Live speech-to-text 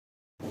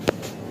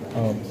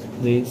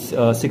This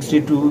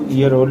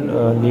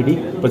 62-year-old lady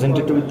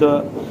presented with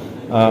the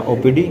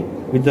OPD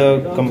with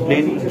the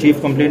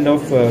chief complaint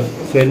of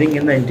swelling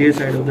in the anterior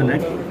side of the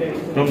neck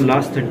from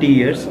last 30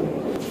 years.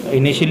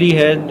 Initially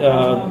had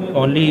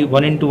only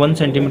 1 into 1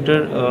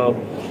 centimeter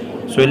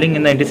swelling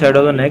in the anterior side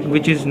of the neck,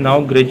 which is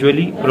now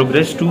gradually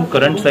progressed to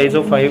current size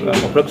of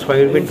approx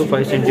 5 to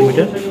 5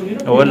 centimeter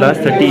over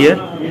last 30 years,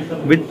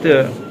 with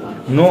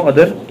no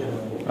other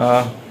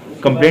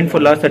complaint for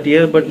last 30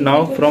 years. But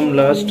now from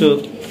last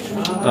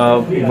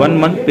 1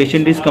 month,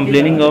 patient is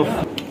complaining of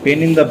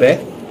pain in the back,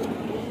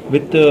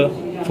 with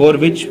for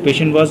which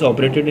patient was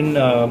operated in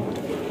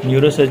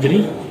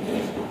neurosurgery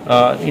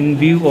in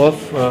view of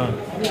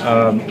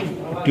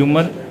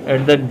tumor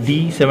at the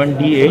D7,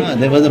 D8.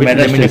 There was a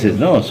metastasis,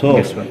 no? So,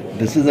 yes,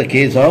 this is a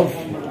case of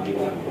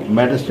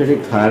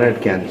metastatic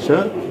thyroid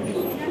cancer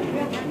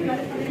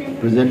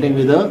presenting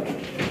with a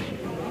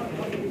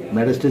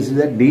metastasis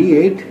at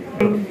D8.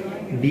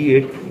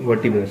 D8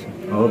 vertebra.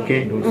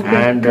 Okay.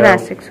 And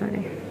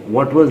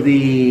what was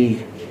the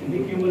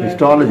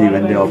histology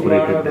when they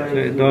operated?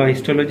 So the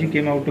histology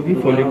came out to be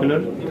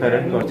follicular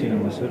thyroid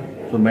carcinoma, sir.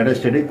 So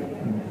metastatic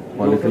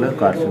follicular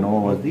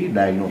carcinoma was the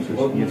diagnosis.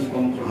 Yes.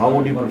 How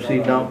would you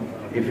proceed now?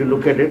 If you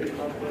look at it,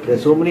 there are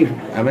so many,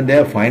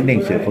 there are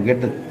findings here,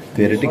 forget the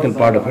theoretical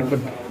part of it, but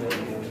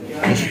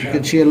you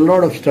can see a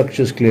lot of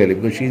structures clearly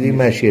because she is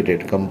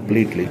emaciated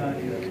completely.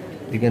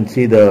 You can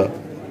see the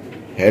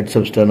head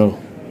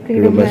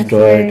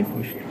substernocleidomastoid,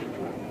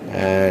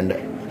 and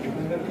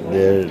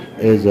there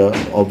is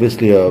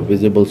obviously a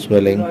visible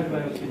swelling.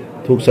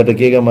 थूक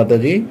सटकेगा माता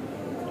जी?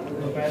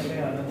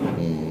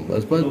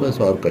 बस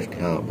और कष्ट,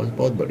 हाँ बस,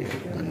 बहुत बढ़िया,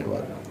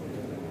 धन्यवाद.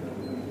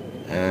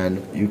 And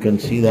you can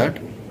see that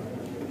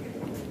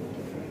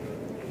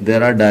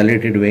there are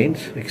dilated veins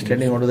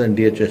extending onto the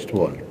anterior chest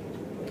wall,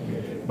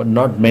 but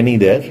not many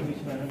there.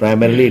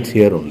 Primarily it's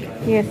here only.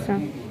 Yes,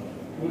 sir.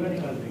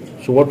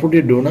 So what would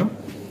you do now?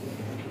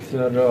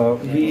 Sir,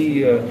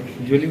 we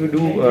usually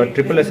do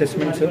triple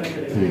assessment, sir.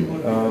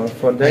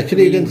 For that,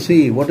 actually you can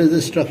see what is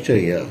the structure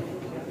here.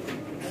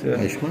 Sir,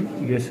 Aishman?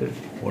 Yes, sir.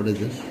 What is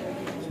this?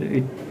 So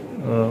it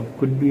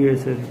could be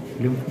as a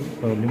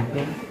lymph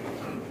node.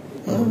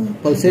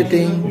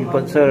 Pulsating.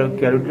 Sir,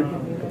 carotid.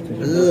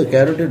 This is a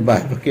carotid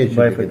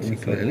bifurcation.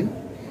 Clearly.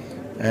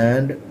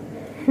 And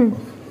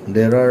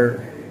there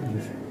are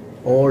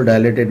all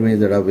dilated veins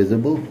that are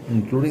visible,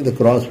 including the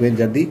cross veins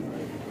at the,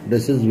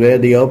 this is where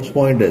the Erb's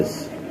point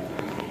is.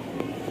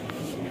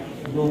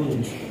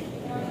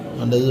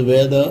 And this is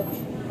where the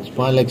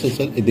spinal axis,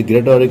 the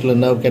greater auricular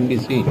nerve can be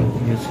seen.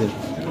 Yes, sir.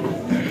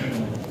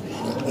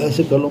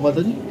 ऐसे कर लो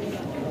माता जी.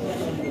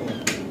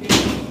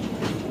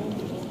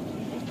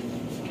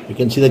 You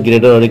can see the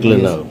greater auricular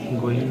nerve.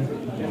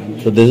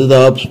 So this is the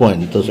Erb's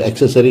point. So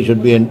accessory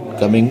should be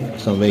coming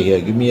somewhere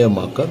here. Give me a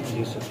marker.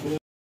 Yes, sir.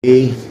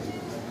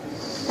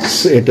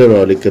 A greater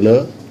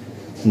auricular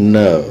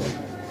nerve.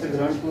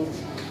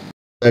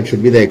 That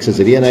should be the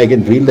accessory, and I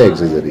can feel the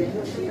accessory.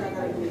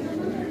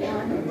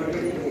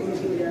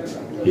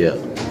 Here.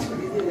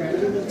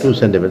 2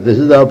 centimeters. This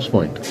is the Erb's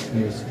point.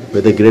 Yes.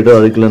 Where the greater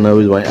auricular nerve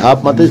is going.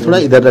 आप माता जी थोड़ा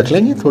इधर रख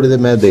लेंगे, थोड़ी देर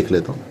मैं देख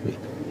लेता हूँ.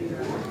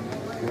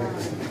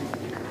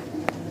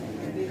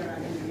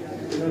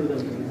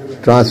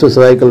 Transverse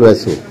cervical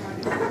vessel.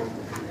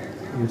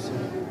 Yes, sir.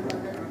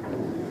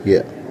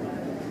 Yeah.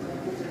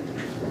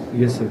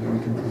 Yes, sir.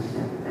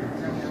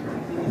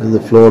 This is the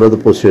floor of the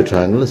posterior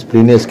triangle.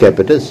 Splenius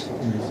capitis,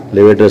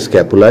 levator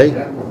scapulae,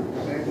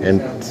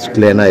 and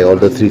scalenii, all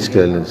the 3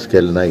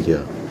 scalenii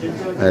here.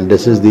 And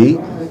this is the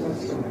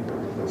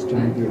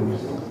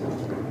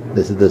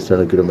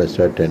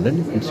sternocleidomastoid tendon.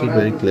 You can see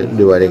very clearly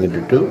dividing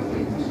into 2.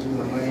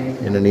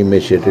 In an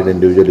emaciated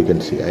individual, you can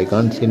see. I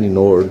can't see any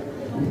node,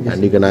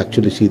 and you can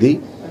actually see the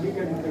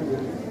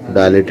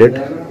dilated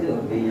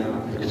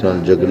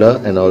external jugular,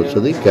 and also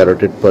the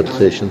carotid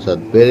pulsations are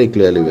very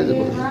clearly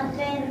visible.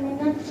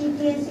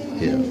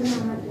 Here.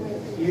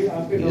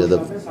 These are the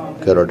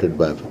carotid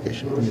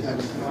bifurcation.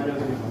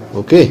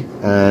 Okay,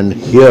 and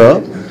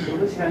here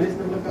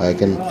I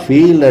can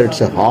feel that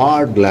it's a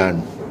hard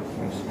gland.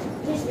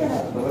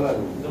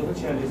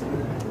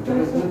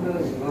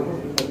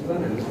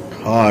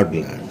 Hard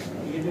gland.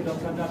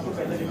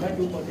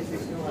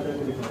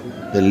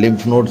 The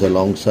lymph nodes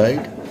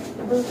alongside,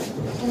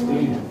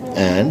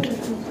 and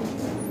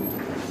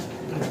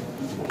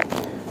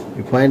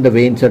you find the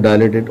veins are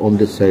dilated on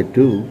this side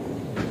too.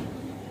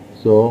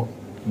 So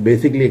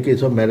basically a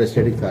case of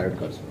metastatic thyroid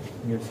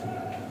carcinoma. Yes, sir.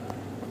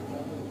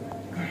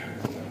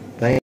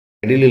 I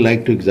ideally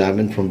like to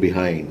examine from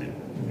behind,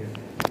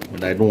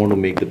 but I don't want to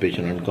make the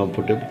patient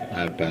uncomfortable.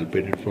 I have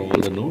palpated from all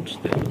the nodes.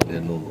 There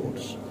are no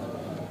nodes.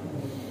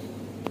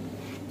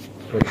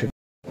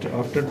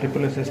 After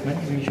triple assessment,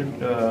 we should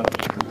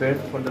prepare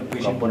for the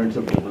patient. Components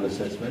of triple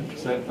assessment.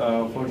 So,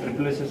 for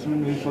triple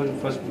assessment, we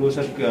first go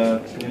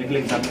clinical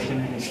examination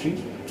and history.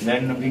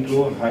 Then we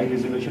go high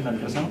resolution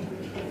ultrasound.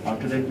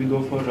 After that, we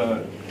go for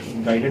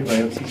guided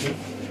biopsy.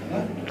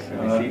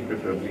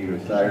 Preferably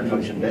thyroid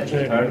function test.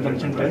 Thyroid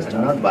function test.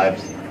 Not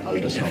biopsy.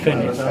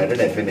 ultrasound. I did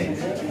FNA.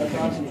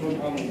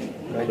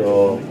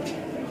 So,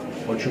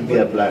 what should be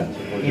our plan?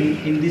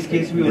 In this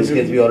case,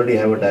 we already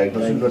have a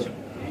diagnosis,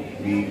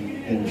 but we,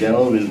 in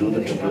general, will do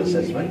the triple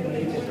assessment.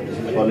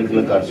 This is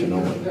follicular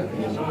carcinoma,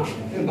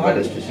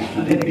 metastasis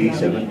to the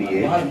D7,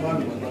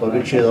 D8, for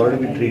which she has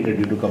already been treated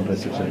due to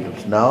compressive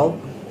symptoms. Now,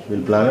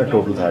 we'll plan a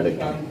total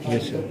thyroidectomy.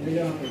 Yes, sir.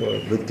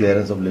 With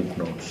clearance of lymph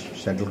nodes,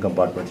 central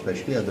compartment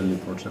especially, other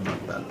lymph nodes are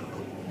not palpable.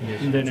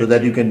 Yes. So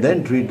that you can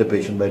then treat the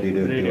patient by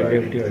radioactive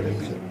Radioactive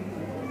therapy.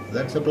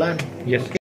 That's the plan. Yes.